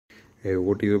Hey,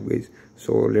 what is up, guys?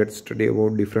 So let's study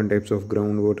about different types of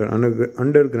groundwater,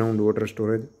 underground water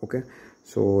storage. Okay,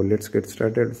 so let's get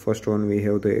started. First one, we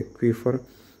have the aquifer.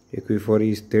 Aquifer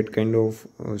is that kind of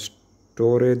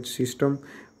storage system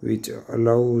which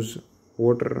allows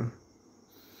water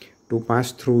to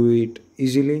pass through it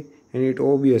easily, and it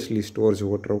obviously stores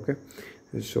water. Okay,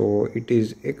 so it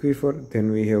is aquifer.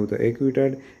 Then we have the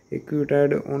aquitard.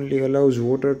 Aquitard only allows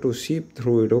water to seep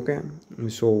through it. Okay,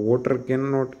 so water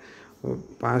cannot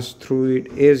pass through it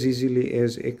as easily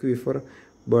as aquifer,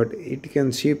 but it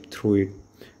can seep through it.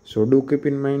 So do keep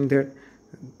in mind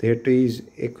that is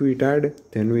aquitard.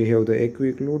 Then we have the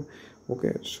aquiclude.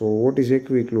 Okay, so what is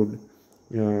aquiclude?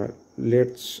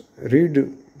 Let's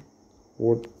read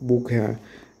what book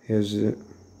has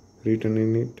written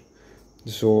in it.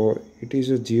 So it is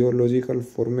a geological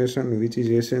formation which is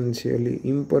essentially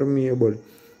impermeable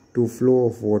to flow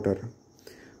of water.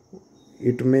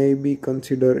 It may be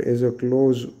considered as a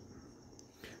close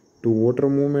to water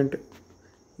movement,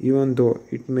 even though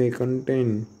it may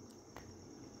contain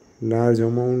large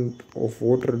amount of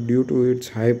water due to its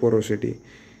high porosity.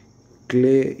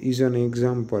 Clay is an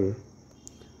example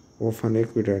of an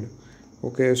aquitard.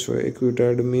 Okay, so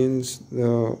aquitard means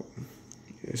the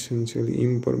essentially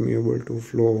impermeable to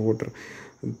flow of water.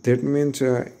 That means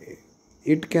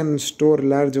it can store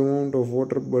large amount of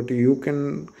water, but you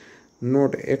can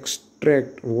not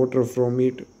extract water from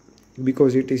it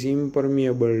because it is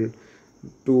impermeable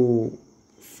to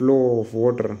flow of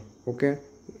water. Okay,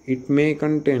 it may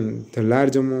contain the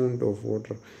large amount of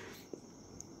water,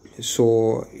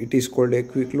 so it is called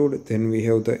aquiclude. Then we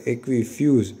have the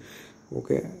aquifuge.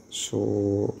 Okay,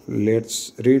 so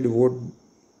let's read what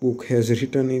book has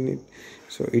written in it.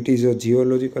 So it is a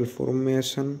geological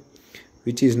formation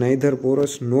which is neither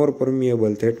porous nor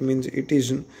permeable. That means it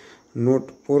is not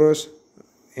porous,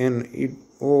 and it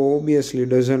obviously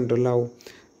doesn't allow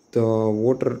the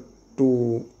water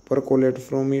to percolate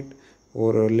from it,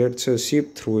 or let's say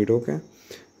seep through it. Okay,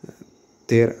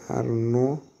 there are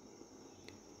no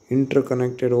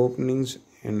interconnected openings,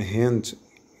 and hence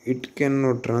it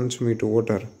cannot transmit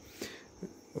water,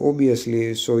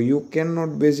 obviously. So you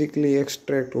cannot basically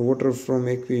extract water from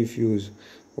aquifuge.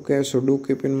 Okay, so do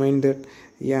keep in mind that.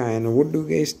 Yeah, and what do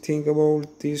you guys think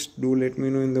about this? Do let me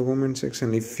know in the comment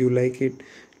section. If you like it,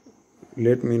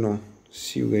 let me know.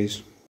 See you guys.